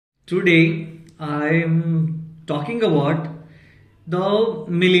Today I'm talking about the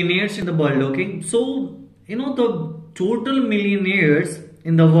millionaires in the world. Okay, so the total millionaires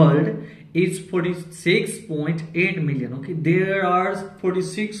in the world is 46.8 million. Okay, there are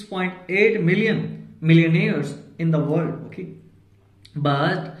 46.8 million millionaires in the world. Okay,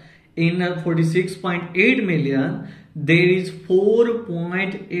 but in 46.8 million there is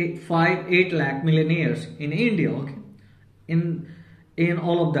 4.58 lakh millionaires in India. Okay, in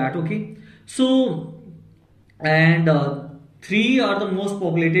all of that. Okay, so and three are the most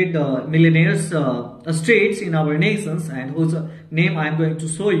populated millionaires states in our nations, and whose name I am going to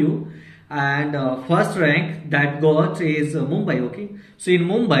show you. And first rank that got is Mumbai. Okay, so in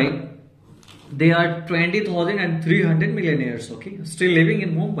Mumbai there are 20,300 millionaires. Okay, still living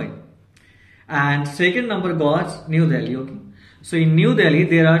in Mumbai. And second number got New Delhi. Okay, so in New Delhi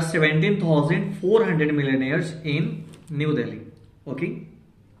there are 17,400 millionaires in New Delhi. Okay,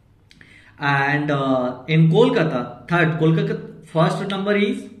 and in Kolkata, Kolkata first number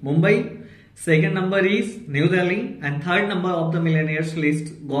is Mumbai, second number is New Delhi, and third number of the millionaires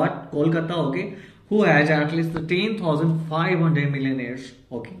list got Kolkata. Okay, who has at least 10,500 millionaires.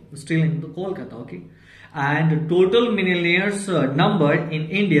 Okay, still in the Kolkata. Okay, and total millionaires number in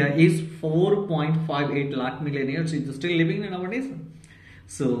India is 4.58 lakh millionaires is still living in our nation.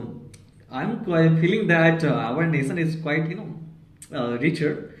 So I'm quite feeling that our nation is quite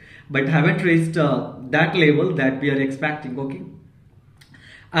richer, but haven't reached that level that we are expecting. Okay,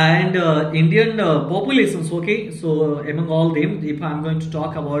 and Indian populations. Okay, so among all them, if I'm going to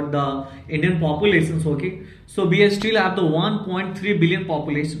talk about the Indian populations, okay, so we still have the 1.3 billion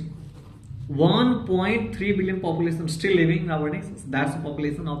population. 1.3 billion population still living in our nation. That's the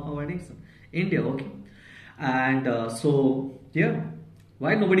population of our nation, India. Okay, and so yeah,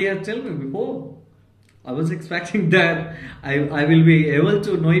 why nobody has told me before? I was expecting that I will be able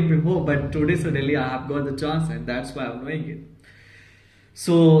to know it before, but today suddenly I have got the chance, and that's why I'm knowing it.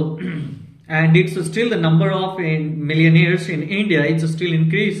 So, and it's still the number of millionaires in India is still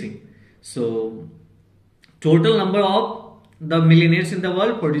increasing. So, total number of the millionaires in the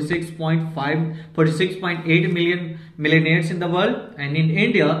world 46.8 million millionaires in the world, and in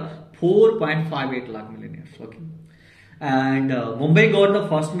India 4.58 lakh millionaires. Okay. And Mumbai got the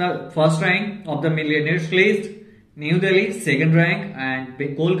first rank of the millionaires list, New Delhi second rank, and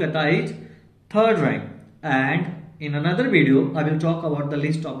Kolkata is third rank. And in another video I will talk about the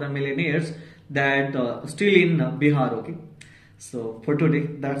list of the millionaires that still in Bihar. Okay, so for today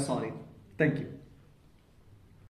that's all. Thank you.